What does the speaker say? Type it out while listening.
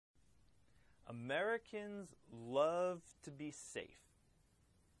Americans love to be safe.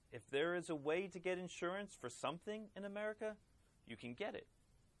 If there is a way to get insurance for something in America, you can get it.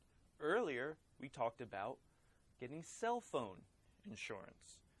 Earlier, we talked about getting cell phone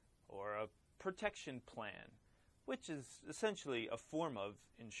insurance or a protection plan, which is essentially a form of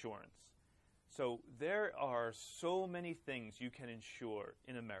insurance. So there are so many things you can insure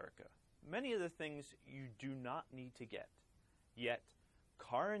in America. Many of the things you do not need to get. Yet,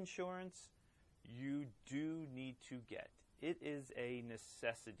 car insurance, you do need to get. It is a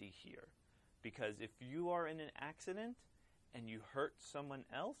necessity here. Because if you are in an accident and you hurt someone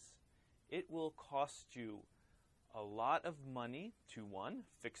else, it will cost you a lot of money to, one,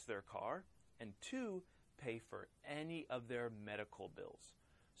 fix their car, and two, pay for any of their medical bills.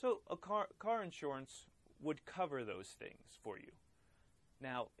 So a car insurance would cover those things for you.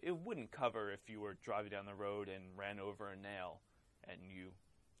 Now, it wouldn't cover if you were driving down the road and ran over a nail and you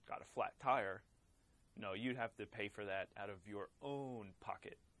got a flat tire. No, you'd have to pay for that out of your own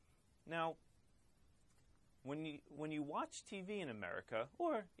pocket. Now, when you watch TV in America,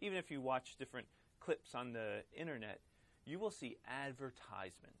 or even if you watch different clips on the internet, you will see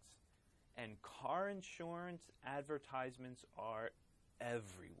advertisements. And car insurance advertisements are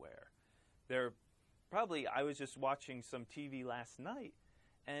everywhere. I was just watching some TV last night,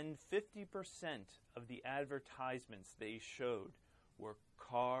 and 50% of the advertisements they showed were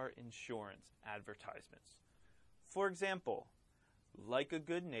car insurance advertisements. For example, like a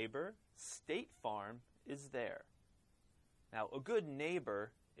good neighbor, State Farm is there. Now, a good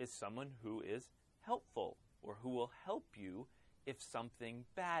neighbor is someone who is helpful or who will help you if something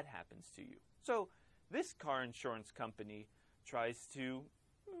bad happens to you. So this car insurance company tries to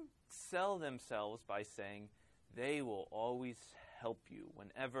sell themselves by saying they will always help you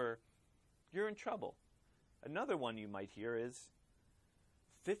whenever you're in trouble. Another one you might hear is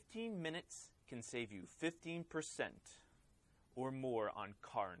 15 minutes can save you 15% or more on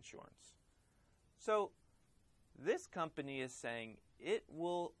car insurance. So this company is saying it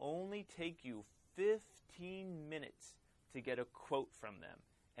will only take you 15 minutes to get a quote from them,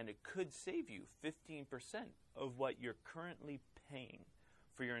 and it could save you 15% of what you're currently paying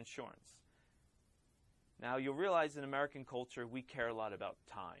for your insurance. Now, you'll realize in American culture, we care a lot about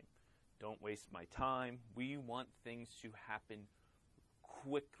time. Don't waste my time. We want things to happen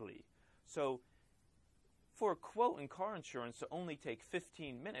quickly. So for a quote in car insurance to only take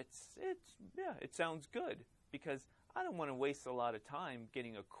 15 minutes, it sounds good, because I don't want to waste a lot of time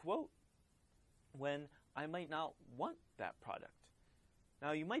getting a quote when I might not want that product.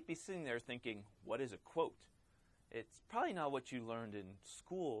 Now, you might be sitting there thinking, what is a quote? It's probably not what you learned in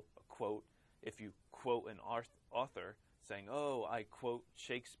school, a quote, if you quote an author saying, oh, I quote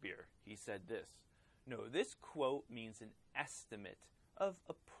Shakespeare, he said this. No, this quote means an estimate of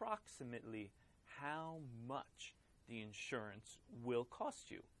approximately how much the insurance will cost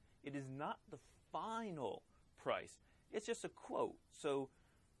you. It is not the final price. It's just a quote. So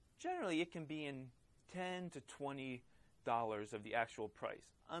generally it can be in $10 to $20 of the actual price,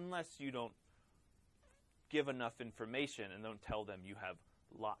 unless you don't give enough information and don't tell them you have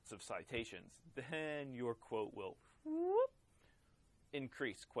lots of citations. Then your quote will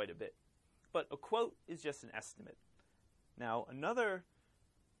increase quite a bit. But a quote is just an estimate. Now, another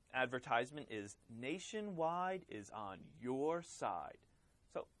advertisement is Nationwide is on your side.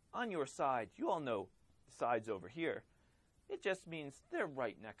 So on your side, you all know the side's over here. It just means they're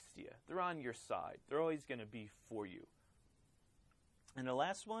right next to you. They're on your side. They're always going to be for you. And the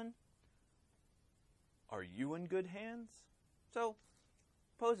last one, are you in good hands? So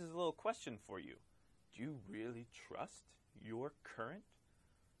poses a little question for you. Do you really trust your current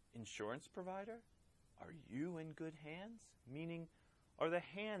insurance provider? Are you in good hands? Meaning, are the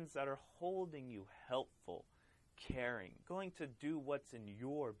hands that are holding you helpful, caring, going to do what's in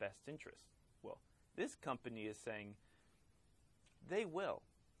your best interest? Well, this company is saying they will.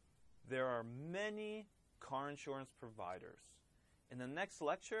 There are many car insurance providers. In the next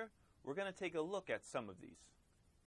lecture, we're going to take a look at some of these.